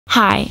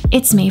Hi,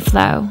 it's me,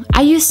 Flo.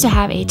 I used to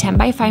have a 10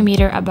 by 5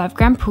 meter above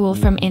ground pool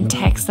from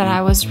Intex that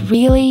I was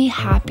really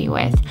happy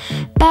with.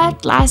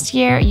 But last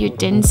year you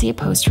didn't see a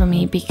post from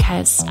me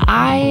because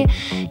I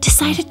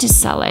decided to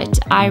sell it.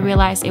 I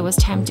realized it was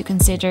time to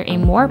consider a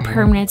more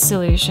permanent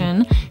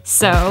solution.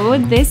 So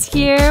this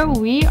year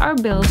we are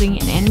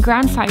building an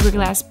in-ground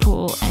fiberglass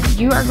pool, and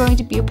you are going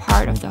to be a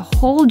part of the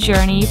whole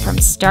journey from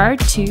start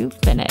to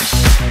finish.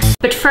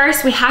 But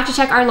first we have to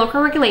check our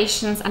local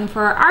regulations, and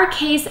for our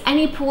case,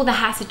 any pool that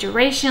has a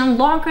duration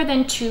longer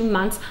than 2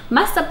 months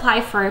must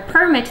apply for a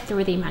permit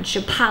through the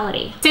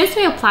municipality. Since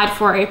we applied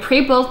for a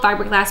pre-built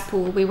fiberglass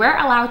pool, we were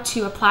allowed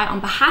to apply on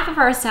behalf of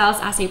ourselves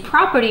as a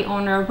property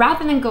owner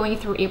rather than going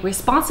through a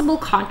responsible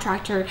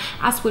contractor,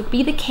 as would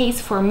be the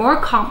case for a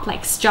more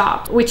complex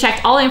job. We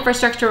checked all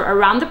infrastructure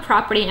around the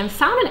property and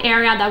found an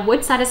area that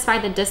would satisfy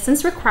the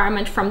distance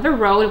requirement from the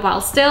road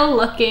while still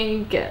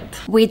looking good.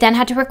 We then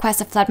had to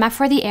request a flood map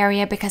for the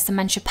area because the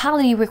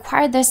municipality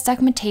required this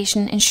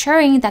documentation,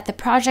 ensuring that the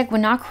project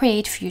would not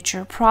create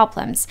future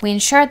problems. We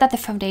ensured that the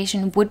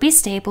foundation would be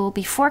stable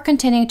before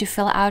continuing to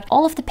fill out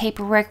all of the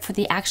paperwork for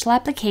the actual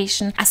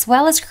application, as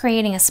well as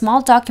creating a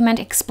small document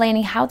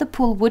explaining how the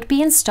pool would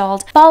be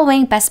installed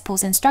following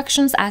BestPools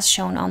instructions as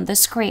shown on the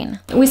screen.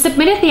 We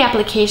submitted the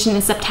application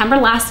in September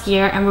last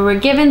year, and we were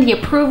given the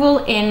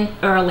approval in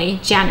early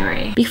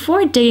January.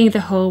 Before digging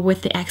the hole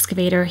with the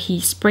excavator, he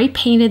spray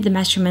painted the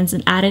measurements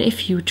and added a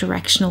few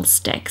directional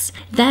sticks.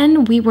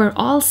 Then we were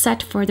all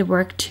set for the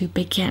work to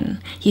begin.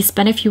 He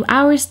spent a few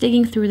hours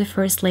digging through the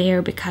first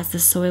layer because the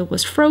soil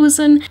was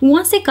frozen.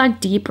 Once it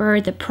got deeper,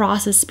 the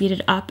process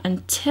speeded up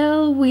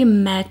until we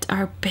met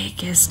our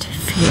biggest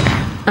fear.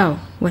 Oh,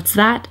 what's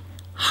that?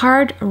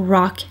 Hard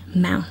rock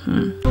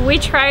mountain. We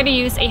tried to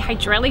use a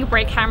hydraulic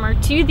brake hammer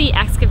to the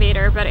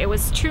excavator, but it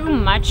was too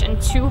much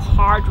and too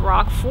hard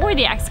rock for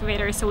the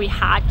excavator, so we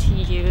had to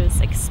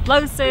use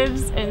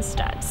explosives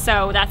instead.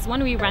 So that's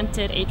when we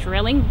rented a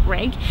drilling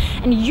rig.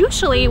 And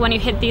usually when you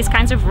hit these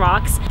kinds of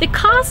rocks, the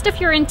cost of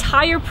your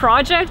entire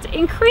project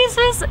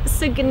increases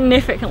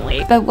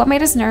significantly. But what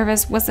made us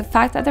nervous was the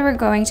fact that they were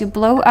going to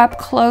blow up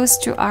close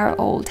to our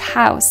old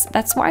house.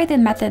 That's why the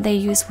method they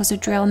used was to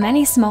drill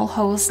many small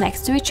holes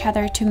next to each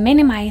other to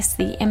minimize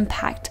the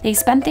impact. They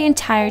spent the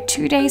entire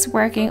 2 days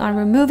working on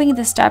removing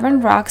the stubborn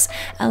rocks,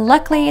 and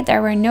luckily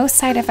there were no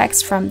side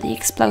effects from the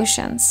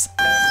explosions.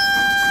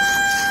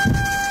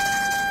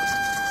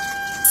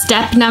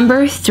 Step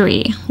number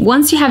 3.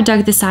 Once you have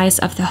dug the size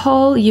of the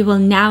hole, you will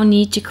now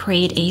need to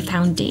create a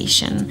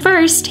foundation.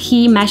 First,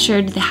 he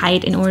measured the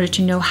height in order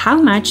to know how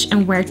much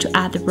and where to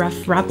add the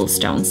rough rubble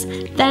stones.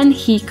 Then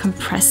he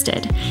compressed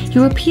it. He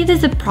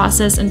repeated the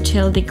process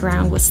until the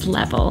ground was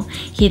level.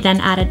 He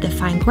then added the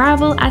fine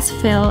gravel as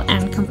fill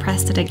and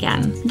compressed it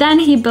again. Then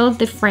he built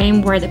the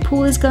frame where the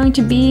pool is going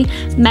to be.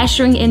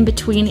 Measuring in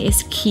between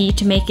is key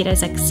to make it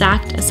as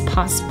exact as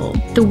possible.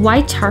 The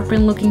white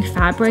tarpaulin looking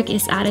fabric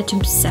is added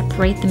to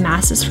separate the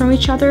masses from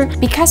each other.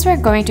 Because we're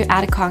going to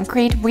add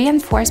concrete,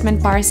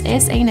 reinforcement bars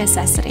is a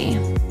necessity.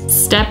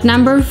 Step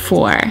number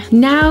 4.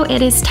 Now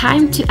it is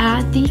time to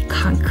add the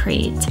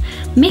concrete.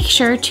 Make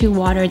sure to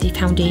water the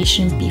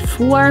foundation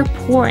before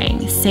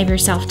pouring. Save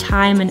yourself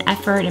time and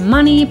effort and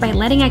money by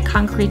letting a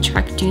concrete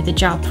truck do the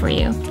job for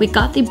you. We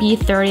got the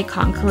B30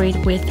 concrete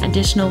with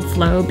additional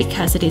flow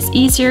because it is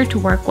easier to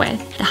work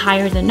with. The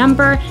higher the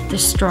number, the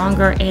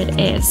stronger it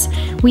is.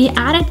 We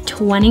added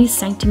 20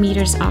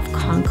 centimeters of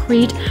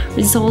concrete,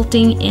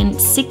 resulting in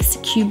 6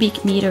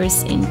 cubic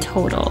meters in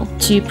total.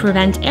 To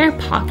prevent air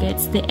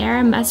pockets, the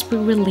air must be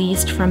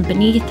released from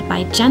beneath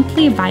by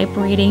gently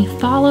vibrating,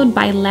 followed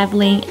by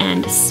leveling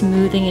and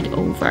smoothing it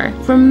over.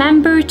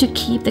 Remember to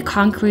keep the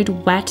concrete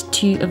wet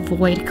to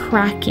avoid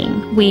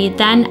cracking. We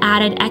then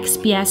added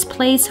XPS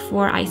plates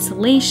for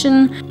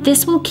isolation.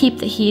 This will keep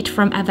the heat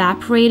from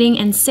evaporating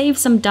and save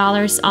some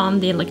dollars on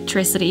the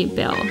electricity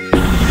bill.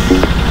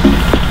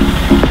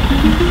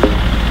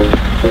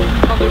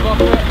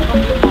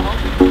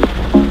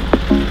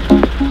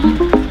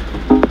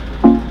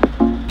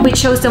 We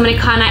chose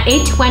Dominicana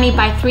 820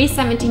 by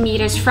 370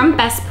 meters from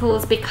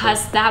BestPools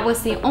because that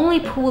was the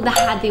only pool that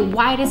had the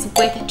widest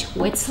width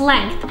to its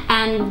length.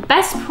 And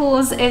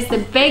BestPools is the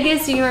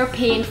biggest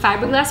European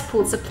fiberglass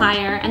pool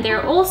supplier, and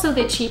they're also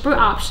the cheaper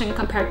option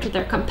compared to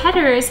their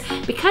competitors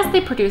because they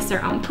produce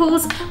their own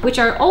pools, which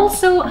are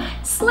also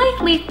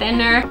slightly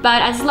thinner,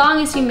 but as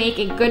long as you make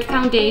a good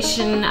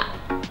foundation,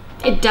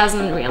 it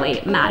doesn't really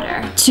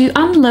matter. To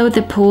unload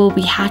the pool,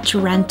 we had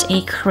to rent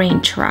a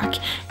crane truck.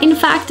 In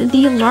fact,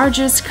 the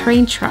largest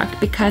crane truck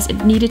because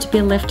it needed to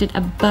be lifted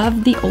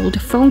above the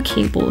old phone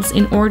cables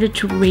in order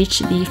to reach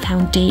the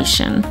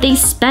foundation. They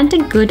spent a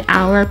good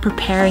hour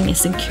preparing and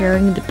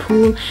securing the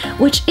pool,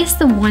 which is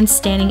the one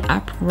standing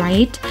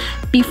upright,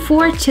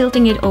 before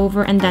tilting it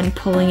over and then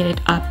pulling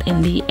it up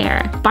in the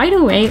air. By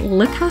the way,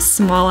 look how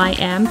small I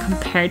am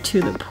compared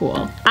to the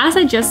pool. As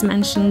I just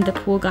mentioned, the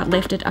pool got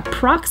lifted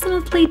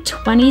approximately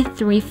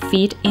 23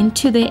 feet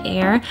into the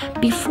air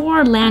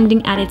before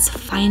landing at its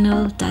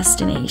final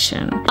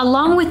destination.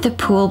 Along with the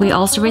pool, we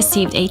also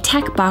received a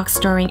tech box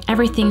storing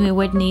everything we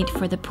would need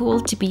for the pool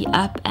to be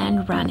up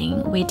and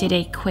running. We did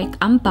a quick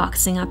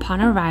unboxing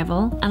upon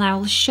arrival, and I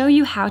will show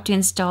you how to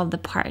install the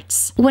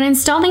parts. When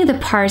installing the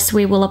parts,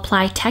 we will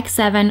apply Tech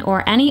 7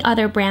 or any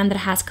other brand that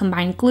has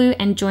combined glue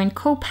and joint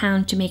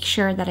compound to make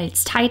sure that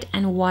it's tight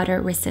and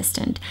water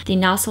resistant. The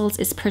nozzles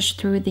is pushed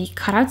through the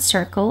cutout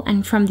circle,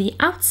 and from the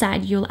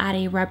outside you'll add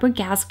a rubber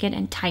gasket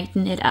and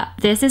tighten it up.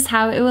 This is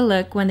how it will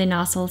look when the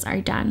nozzles are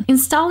done.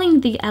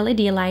 Installing the LED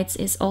lights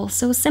is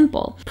also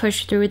simple.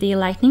 Push through the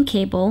lightning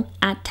cable,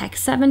 add Tech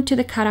 7 to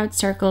the cutout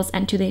circles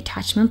and to the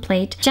attachment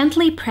plate,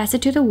 gently press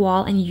it to the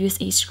wall and use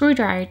a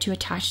screwdriver to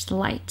attach the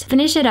light.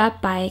 Finish it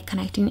up by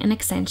connecting an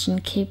extension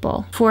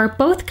cable. For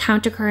both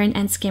countercurrent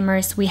and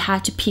skimmers, we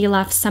had to peel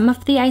off some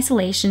of the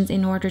isolations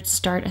in order to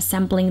start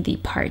assembling the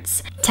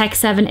parts. Tech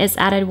 7 is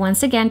added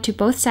once again to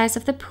both sides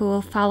of the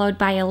pool, followed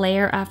by a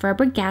layer of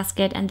rubber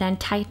gasket and then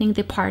tightening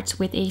the parts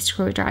with a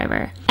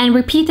screwdriver. And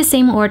repeat the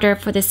same order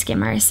for the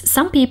skimmers.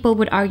 Some people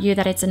would argue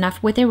that it's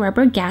enough with a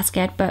rubber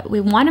gasket, but we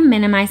want to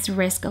minimize the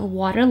risk of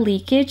water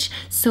leakage,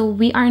 so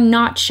we are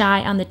not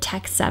shy on the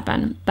Tech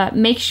 7, but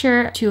make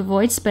sure to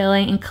avoid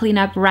spilling and clean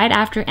up right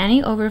after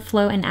any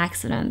overflow and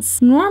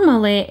accidents.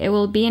 Normally, it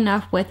will be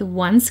enough with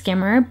one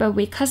skimmer, but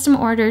we custom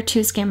order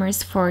 2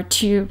 skimmers for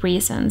 2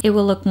 reasons. It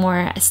will look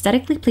more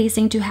aesthetically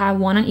pleasing to have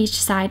one on each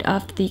side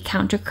of the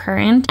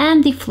countercurrent,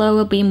 and the flow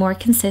will be more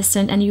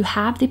consistent, and you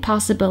have the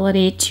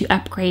possibility to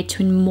upgrade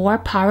to a more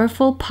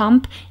powerful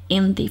pump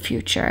in the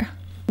future.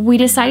 We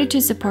decided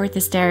to support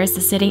the stairs, the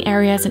sitting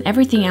areas, and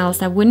everything else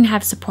that wouldn't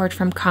have support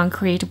from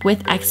concrete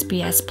with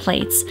XPS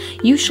plates.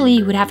 Usually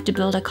you would have to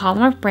build a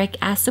column of brick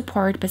as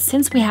support, but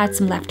since we had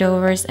some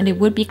leftovers and it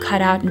would be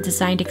cut out and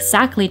designed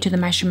exactly to the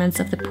measurements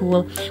of the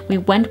pool, we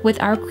went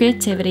with our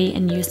creativity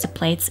and used the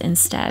plates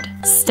instead.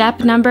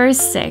 Step number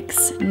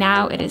 6.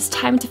 Now it is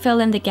time to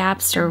fill in the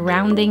gaps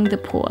surrounding the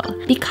pool.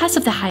 Because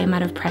of the high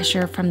amount of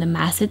pressure from the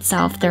mass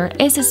itself, there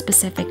is a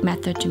specific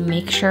method to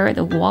make sure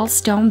the walls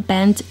don't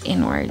bend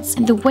inwards.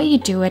 And the way you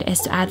do it is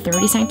to add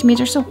 30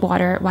 centimeters of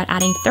water while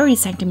adding 30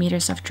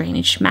 centimeters of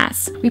drainage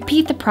mass.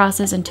 Repeat the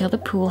process until the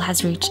pool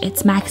has reached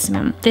its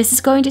maximum. This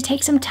is going to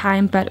take some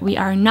time, but we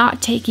are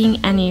not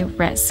taking any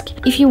risk.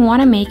 If you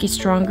want to make a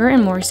stronger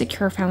and more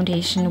secure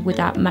foundation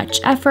without much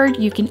effort,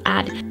 you can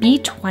add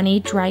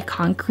B20 dry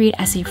concrete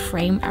as a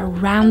frame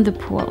around the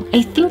pool.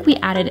 I think we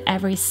added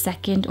every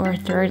second or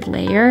third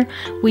layer.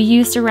 We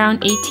used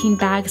around 18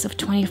 bags of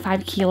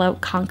 25 kilo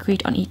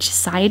concrete on each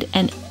side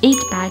and 8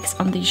 bags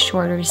on the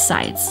shorter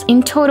side.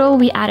 In total,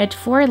 we added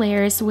 4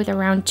 layers with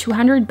around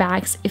 200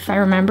 bags, if I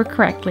remember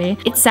correctly.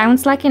 It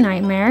sounds like a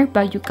nightmare,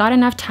 but you got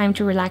enough time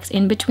to relax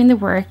in between the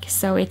work,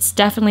 so it's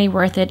definitely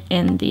worth it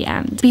in the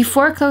end.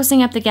 Before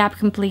closing up the gap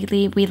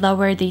completely, we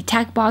lowered the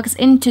tech box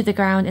into the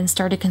ground and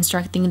started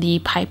constructing the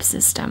pipe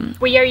system.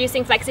 We are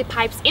using flexi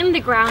pipes in the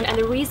ground, and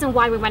the reason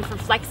why we went for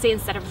flexi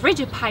instead of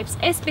rigid pipes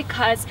is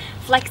because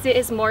flexi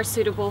is more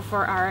suitable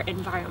for our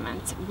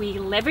environment. We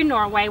live in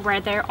Norway where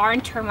there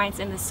aren't termites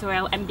in the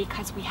soil, and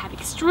because we have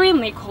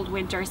extremely cold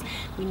winters,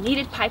 we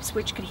needed pipes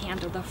which could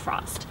handle the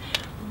frost.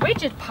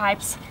 Rigid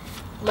pipes,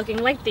 looking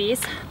like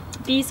these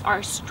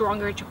are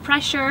stronger to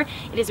pressure,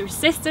 it is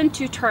resistant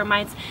to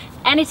termites,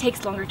 and it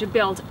takes longer to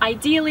build.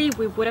 Ideally,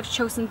 we would have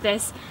chosen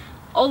this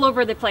all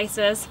over the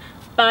places,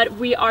 but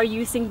we are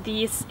using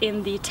these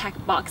in the tech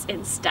box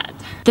instead.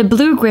 The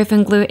blue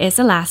Griffin glue is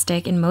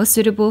elastic and most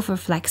suitable for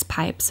flex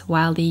pipes,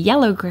 while the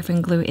yellow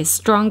Griffin glue is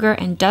stronger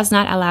and does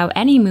not allow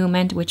any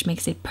movement, which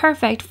makes it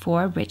perfect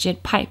for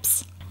rigid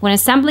pipes. When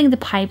assembling the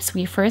pipes,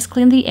 we first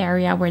clean the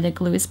area where the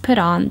glue is put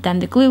on, then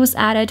the glue is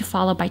added,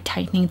 followed by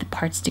tightening the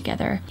parts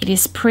together. It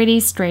is pretty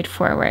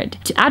straightforward.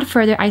 To add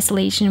further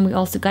isolation, we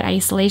also got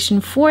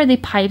isolation for the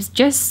pipes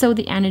just so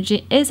the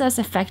energy is as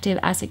effective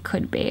as it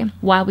could be.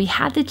 While we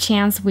had the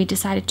chance, we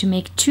decided to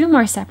make 2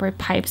 more separate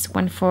pipes,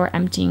 one for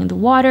emptying the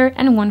water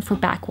and one for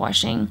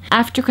backwashing.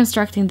 After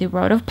constructing the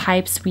road of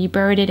pipes, we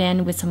buried it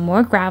in with some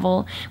more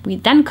gravel. We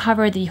then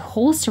covered the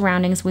whole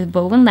surroundings with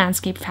woven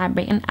landscape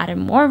fabric and added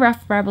more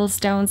rough rubble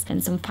stones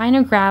and some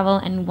finer gravel,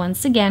 and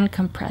once again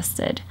compressed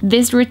it.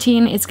 This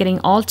routine is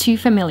getting all too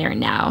familiar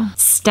now.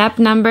 Step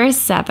number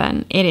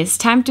 7. It is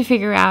time to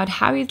figure out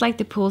how you'd like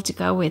the pool to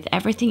go with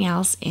everything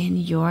else in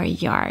your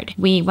yard.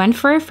 We went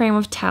for a frame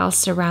of tiles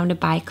surrounded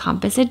by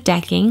composite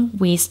decking.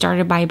 We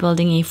started by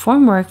building a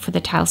formwork for the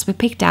tiles we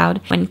picked out.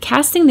 When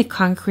casting the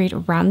concrete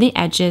around the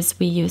edges,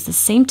 we used the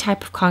same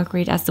type of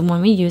concrete as the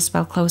one we used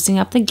while closing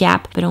up the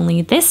gap, but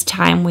only this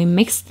time we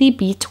mixed the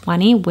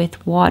B20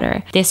 with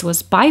water. This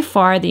was by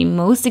far the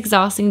most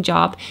exhausting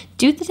job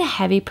due to the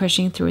heavy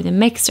pushing through the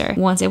mixer.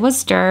 Once it was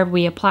stirred,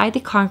 we applied the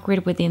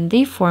concrete within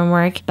the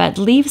formwork, but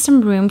leave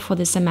some room for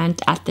the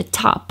cement at the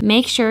top.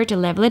 Make sure to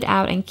level it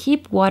out and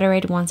keep water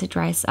it once it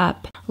dries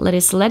up. Let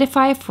it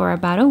solidify for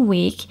about a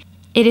week.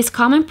 It is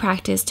common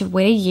practice to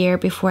wait a year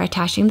before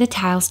attaching the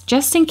tiles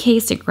just in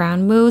case the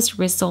ground moves,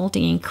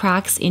 resulting in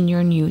cracks in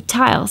your new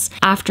tiles.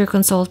 After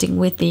consulting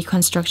with the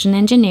construction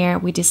engineer,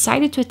 we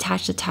decided to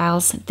attach the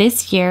tiles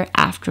this year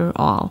after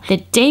all. The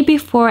day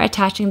before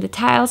attaching the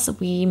tiles,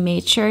 we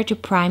made sure to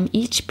prime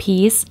each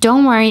piece.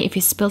 Don't worry, if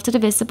you spill to the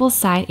visible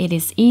side, it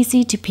is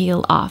easy to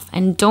peel off.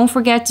 And don't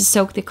forget to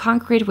soak the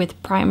concrete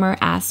with primer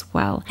as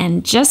well.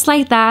 And just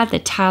like that, the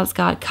tiles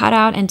got cut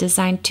out and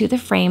designed to the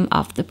frame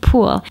of the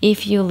pool.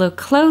 If you look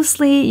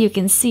closely, you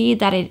can see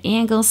that it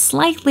angles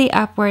slightly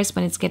upwards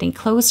when it's getting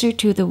closer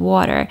to the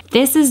water.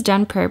 This is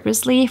done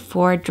purposely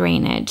for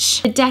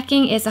drainage. The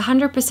decking is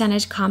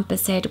 100%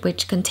 composite,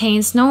 which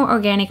contains no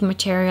organic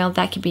material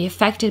that can be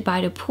affected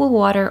by the pool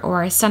water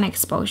or sun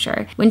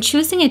exposure. When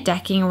choosing a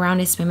decking around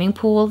a swimming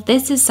pool,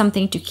 this is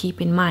something to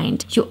keep in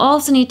mind. You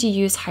also need to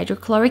use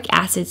hydrochloric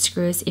acid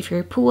screws if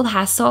your pool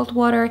has salt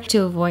water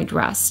to avoid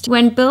rust.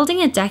 When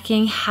building a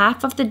decking,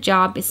 half of the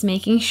job is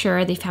making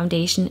sure the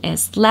foundation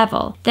is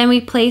level. Then we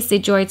place the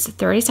joists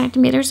 30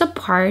 centimeters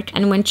apart,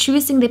 and when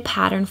choosing the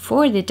pattern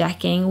for the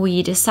decking,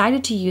 we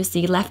decided to use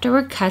the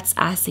leftover cuts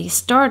as a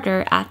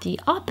starter at the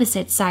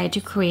opposite side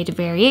to create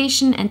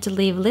variation and to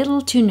leave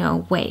little to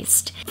no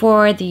waste.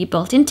 For the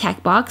built-in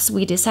tech box,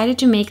 we decided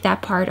to make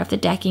that part of the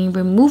decking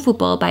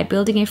removable by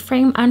building a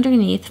frame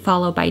underneath,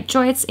 followed by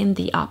joists in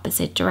the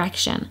opposite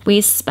direction.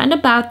 We spent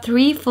about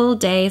 3 full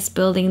days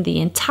building the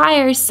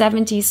entire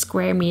 70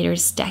 square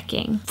meters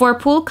decking. For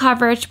pool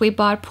coverage, we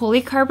bought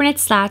polycarbonate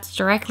slats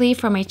directly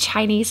from a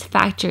Chinese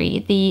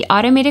factory. The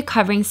automated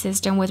covering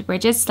system with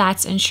rigid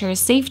slats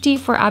ensures safety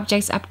for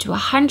objects up to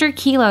 100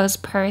 kilos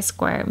per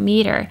square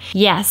meter.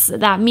 Yes,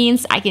 that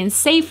means I can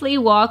safely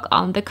walk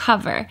on the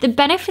cover. The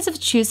benefits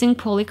of choosing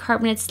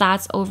polycarbonate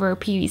slats over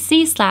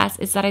PVC slats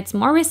is that it's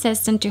more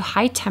resistant to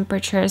high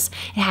temperatures,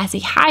 it has a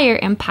higher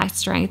impact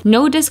strength,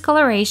 no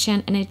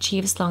discoloration, and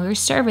achieves longer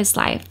service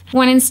life.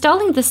 When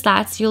installing the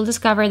slats, you'll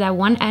discover that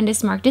one end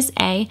is marked as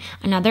A,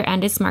 another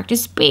end is marked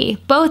as B.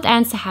 Both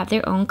ends have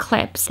their own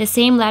clips. The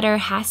same letter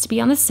has to be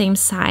on the same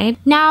side.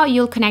 Now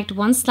you'll connect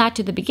one slat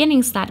to the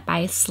beginning slat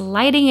by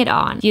sliding it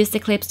on. Use the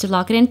clips to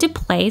lock it into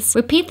place.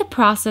 Repeat the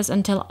process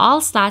until all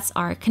slats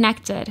are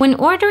connected. When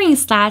ordering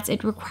slats,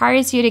 it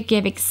requires you to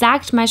give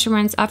exact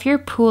measurements of your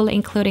pool,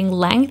 including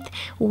length,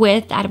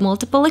 width at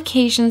multiple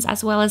locations,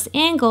 as well as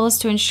angles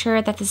to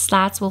ensure that the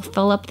slats will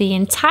fill up the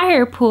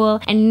entire pool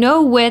and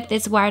no width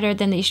is wider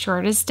than the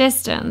shortest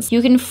distance.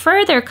 You can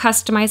further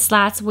customize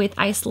slats with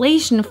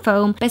isolation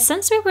foam, but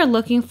since we were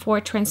looking for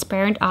a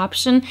transparent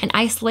option and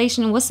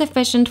isolation was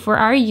sufficient for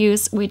our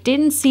use, we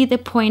didn't see the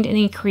point in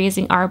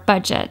increasing our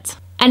budget.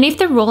 And if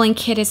the rolling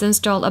kit is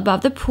installed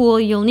above the pool,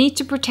 you'll need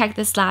to protect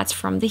the slats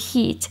from the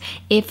heat.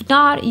 If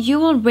not, you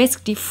will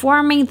risk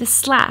deforming the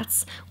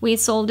slats. We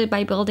solved it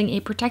by building a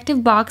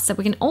protective box that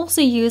we can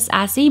also use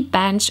as a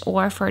bench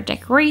or for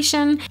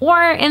decoration,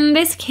 or in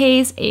this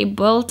case, a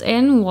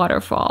built-in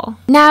waterfall.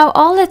 Now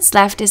all that's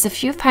left is a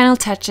few final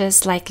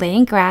touches like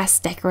laying grass,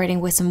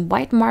 decorating with some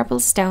white marble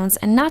stones,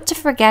 and not to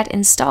forget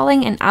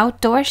installing an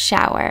outdoor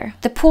shower.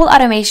 The pool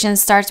automation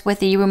starts with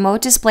the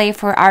remote display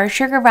for our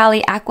Sugar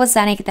Valley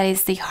Aquasanic that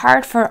is the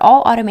heart for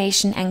all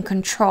automation and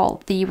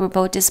control. The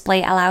remote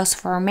display allows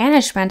for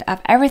management of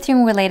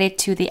everything related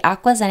to the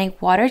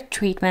Aquasanic water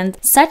treatment,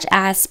 such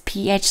as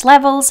pH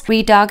levels,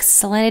 redox,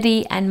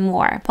 salinity, and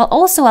more, while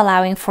also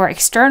allowing for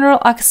external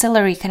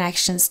auxiliary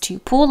connections to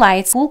pool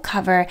lights, pool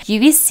cover,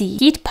 UVC,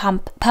 heat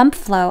pump, pump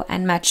flow,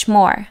 and much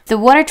more. The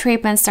water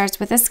treatment starts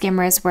with the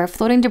skimmers, where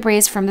floating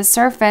debris from the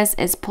surface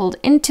is pulled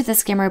into the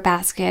skimmer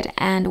basket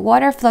and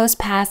water flows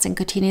past and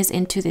continues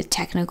into the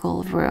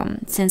technical room.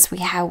 Since we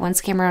have one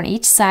skimmer on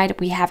each side,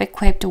 we have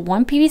equipped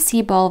one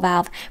PVC ball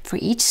valve for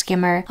each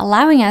skimmer,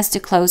 allowing us to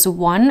close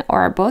one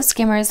or both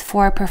skimmers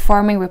for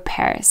performing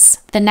repairs.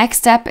 The next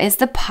step is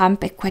the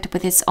pump, equipped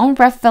with its own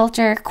rough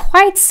filter,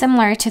 quite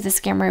similar to the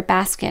skimmer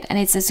basket, and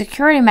it's a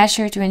security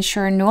measure to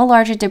ensure no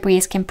larger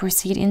debris can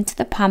proceed into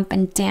the pump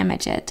and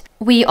damage it.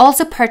 We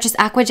also purchased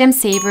AquaGem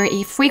Saver,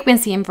 a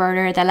frequency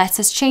inverter that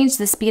lets us change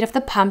the speed of the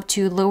pump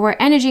to lower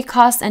energy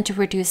costs and to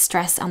reduce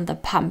stress on the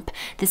pump.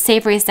 The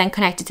saver is then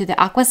connected to the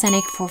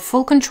Aquasanic for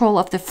full control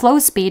of the flow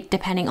speed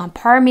depending on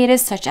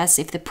parameters such as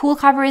if the pool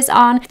cover is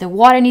on, the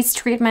water needs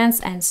treatments,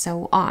 and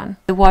so on.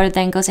 The water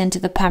then goes into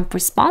the pump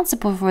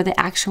responsible for the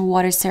actual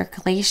water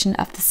circulation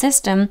of the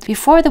system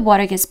before the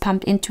water gets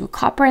pumped into a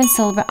copper and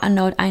silver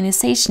anode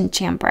ionization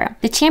chamber.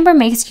 The chamber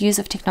makes use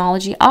of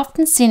technology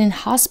often seen in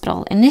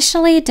hospital,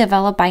 initially developed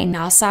by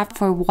NASA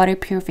for water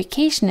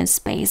purification in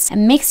space,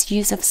 and makes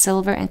use of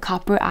silver and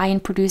copper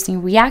ion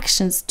producing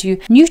reactions to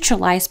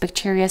neutralize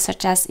bacteria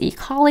such as E.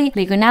 coli,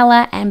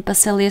 Legionella, and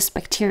Bacillus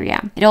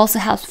bacteria. It also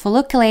helps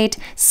folliculate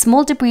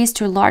small debris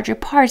to larger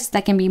parts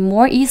that can be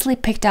more easily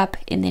picked up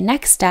in the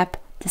next step,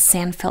 the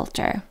sand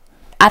filter.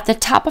 At the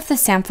top of the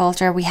SAM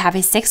filter, we have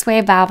a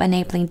 6-way valve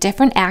enabling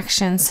different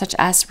actions such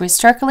as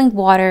recirculating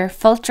water,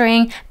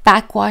 filtering,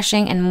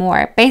 backwashing, and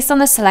more. Based on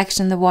the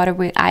selection, the water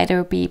will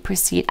either be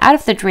proceed out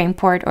of the drain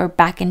port or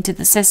back into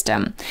the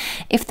system.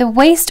 If the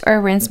waste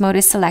or rinse mode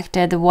is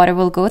selected, the water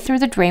will go through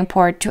the drain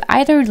port to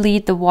either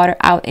lead the water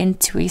out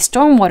into a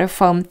stormwater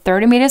foam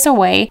 30 meters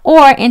away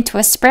or into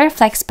a spare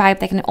flex pipe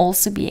that can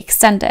also be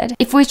extended.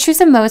 If we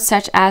choose a mode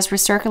such as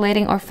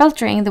recirculating or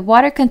filtering, the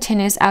water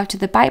continues out to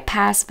the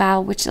bypass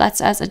valve, which lets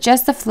us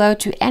adjust the flow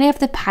to any of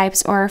the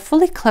pipes or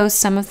fully close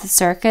some of the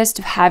circuits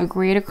to have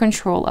greater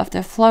control of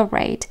the flow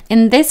rate.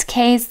 In this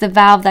case, the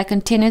valve that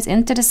continues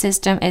into the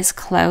system is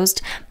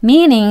closed,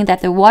 meaning that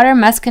the water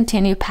must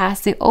continue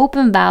past the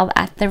open valve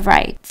at the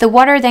right. The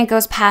water then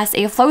goes past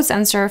a flow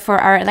sensor for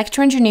our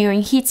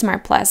electroengineering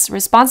HeatSmart Plus,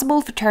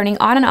 responsible for turning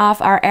on and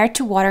off our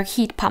air-to-water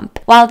heat pump.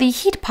 While the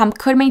heat pump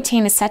could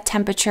maintain a set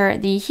temperature,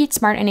 the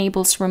HeatSmart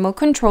enables remote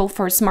control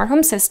for smart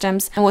home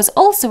systems and was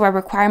also a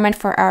requirement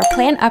for our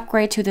planned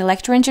upgrade to the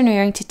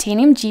electroengineering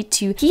Titanium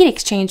G2 heat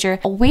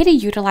exchanger, a way to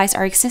utilize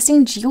our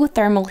existing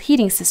geothermal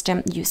heating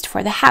system used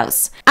for the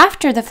house.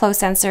 After the flow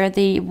sensor,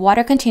 the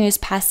water continues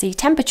past the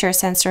temperature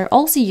sensor,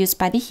 also used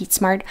by the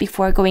HeatSmart,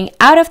 before going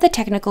out of the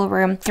technical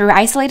room through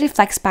isolated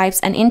flex pipes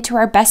and into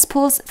our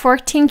BestPools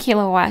 14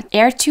 kilowatt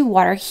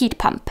air-to-water heat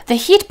pump. The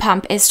heat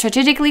pump is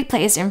strategically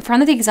placed in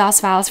front of the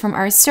exhaust valves from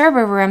our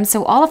server room,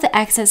 so all of the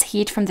excess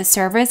heat from the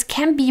servers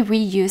can be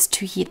reused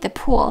to heat the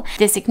pool.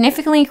 This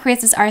significantly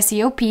increases our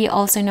COP,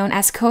 also known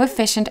as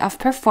coefficient of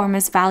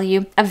performance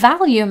value, a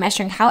value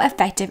measuring how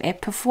effective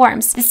it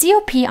performs. The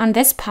COP on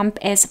this pump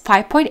is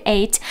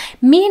 5.8,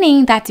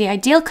 meaning that the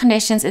ideal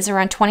conditions is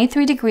around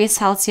 23 degrees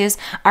Celsius.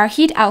 Our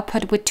heat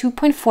output with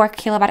 2.4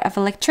 kilowatt of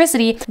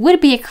electricity would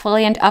be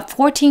equivalent of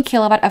 14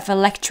 kilowatt of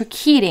electric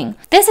heating.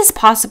 This is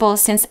possible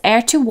since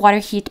air-to-water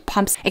heat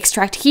pumps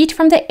extract heat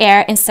from the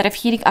air instead of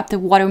heating up the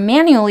water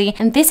manually,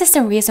 and this is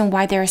the reason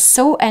why they are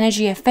so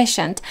energy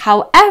efficient.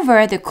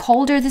 However, the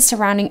colder the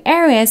surrounding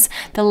areas,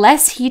 the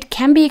less heat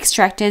can be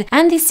extracted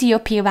and the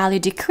COP value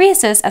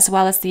decreases, as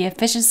well as the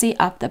efficiency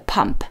of the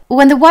pump.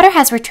 When the water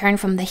has returned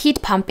from the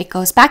heat pump, it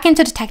goes back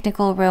into the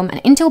technical room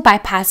and into a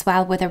bypass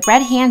valve with a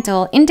red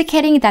handle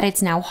indicating that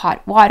it's now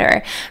hot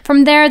water.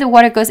 From there, the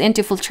water goes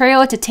into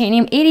Filtrio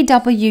Titanium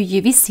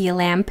 80W UVC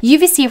lamp.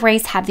 UVC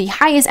rays have the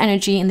highest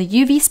energy in the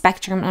UV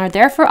spectrum and are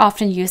therefore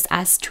often used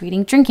as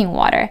treating drinking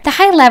water. The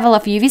high level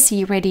of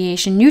UVC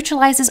radiation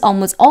neutralizes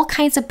almost all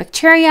kinds of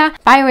bacteria,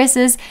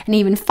 viruses, and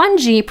even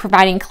fungi,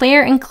 providing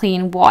clear and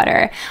clean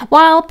water.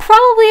 While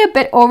probably a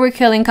bit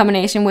overkill in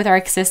combination with our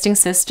existing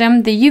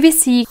system, the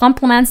UVC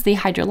complements the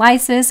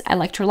hydrolysis,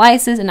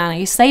 electrolysis, and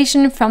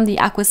ionization from the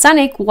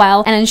aquasonic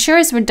well and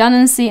ensures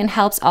redundancy and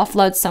helps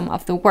offload some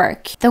of the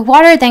work. The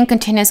water then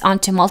continues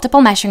onto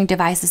multiple measuring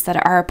devices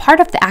that are a part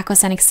of the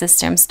aquasonic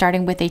system,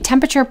 starting with a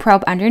temperature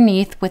probe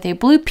underneath, with a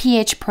blue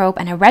pH probe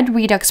and a red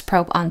redox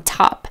probe on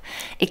top.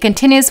 It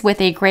continues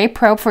with a gray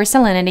probe for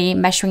salinity,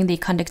 measuring the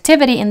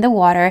conductivity in the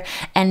water,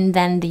 and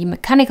then the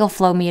mechanical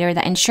flow meter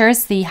that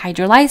ensures the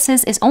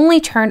hydrolysis is only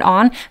turned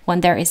on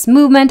when there is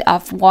movement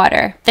of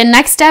water. The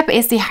next step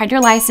is the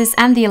hydrolysis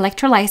and the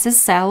electrolysis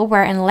cell,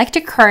 where an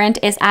electric current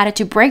is added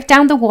to break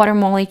down the water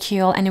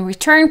molecule and in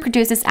return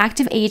produces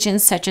active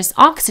agents such as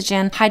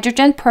oxygen,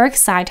 hydrogen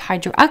peroxide,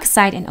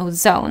 hydroxide, and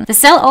ozone. The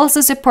cell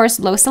also supports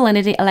low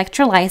salinity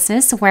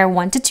electrolysis, where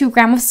 1 to 2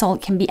 grams of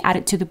salt can be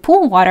added to the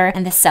pool water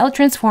and the cell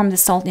transforms the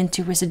salt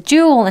into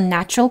residual and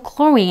natural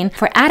chlorine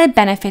for added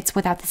benefits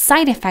without the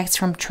side effects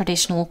from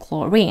traditional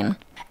chlorine.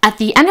 At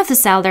the end of the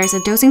cell, there is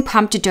a dosing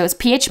pump to dose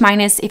pH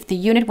minus if the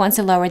unit wants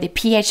to lower the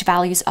pH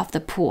values of the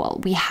pool.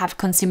 We have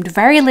consumed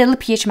very little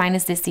pH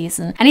minus this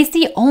season, and it's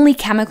the only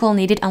chemical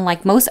needed,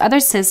 unlike most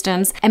other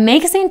systems, and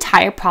makes the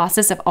entire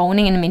process of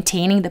owning and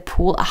maintaining the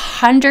pool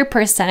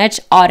 100%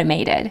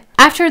 automated.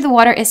 After the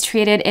water is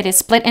treated, it is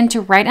split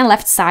into right and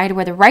left side,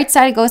 where the right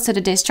side goes to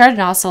the discharge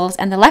nozzles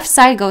and the left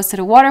side goes to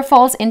the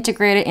waterfalls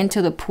integrated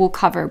into the pool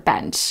cover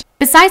bench.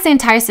 Besides the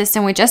entire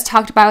system we just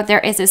talked about, there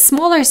is a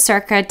smaller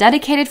circuit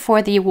dedicated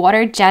for the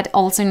water jet,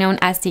 also known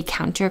as the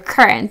counter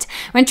current.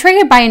 When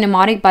triggered by a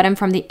pneumatic button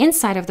from the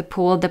inside of the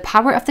pool, the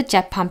power of the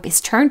jet pump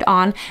is turned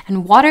on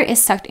and water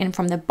is sucked in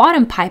from the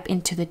bottom pipe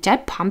into the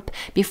jet pump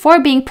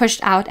before being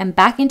pushed out and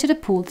back into the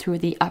pool through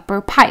the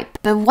upper pipe.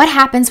 But what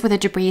happens with the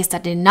debris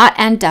that did not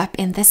end up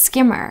in the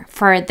skimmer?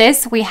 For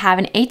this, we have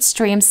an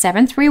 8-stream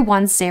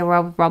 7310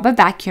 robot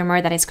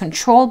vacuumer that is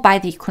controlled by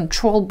the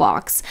control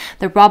box.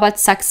 The robot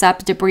sucks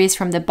up debris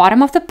from the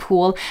bottom of the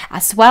pool,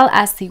 as well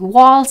as the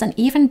walls, and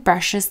even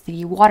brushes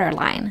the water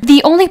line.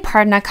 The only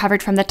part not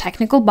covered from the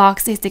technical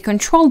box is the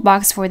control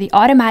box for the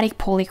automatic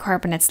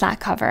polycarbonate slack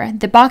cover.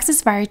 The box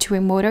is wired to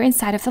a motor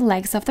inside of the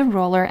legs of the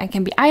roller and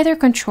can be either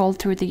controlled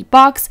through the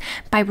box,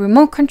 by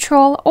remote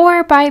control,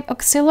 or by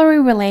auxiliary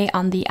relay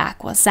on the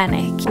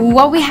aquasonic.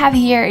 What we have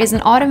here is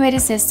an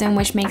automated system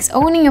which makes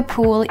owning a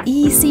pool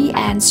easy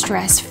and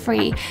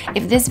stress-free.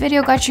 If this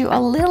video got you a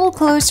little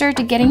closer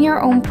to getting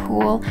your own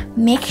pool,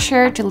 make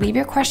sure to leave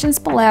your questions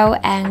below,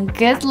 and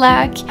good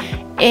luck.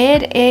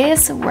 It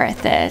is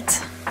worth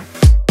it.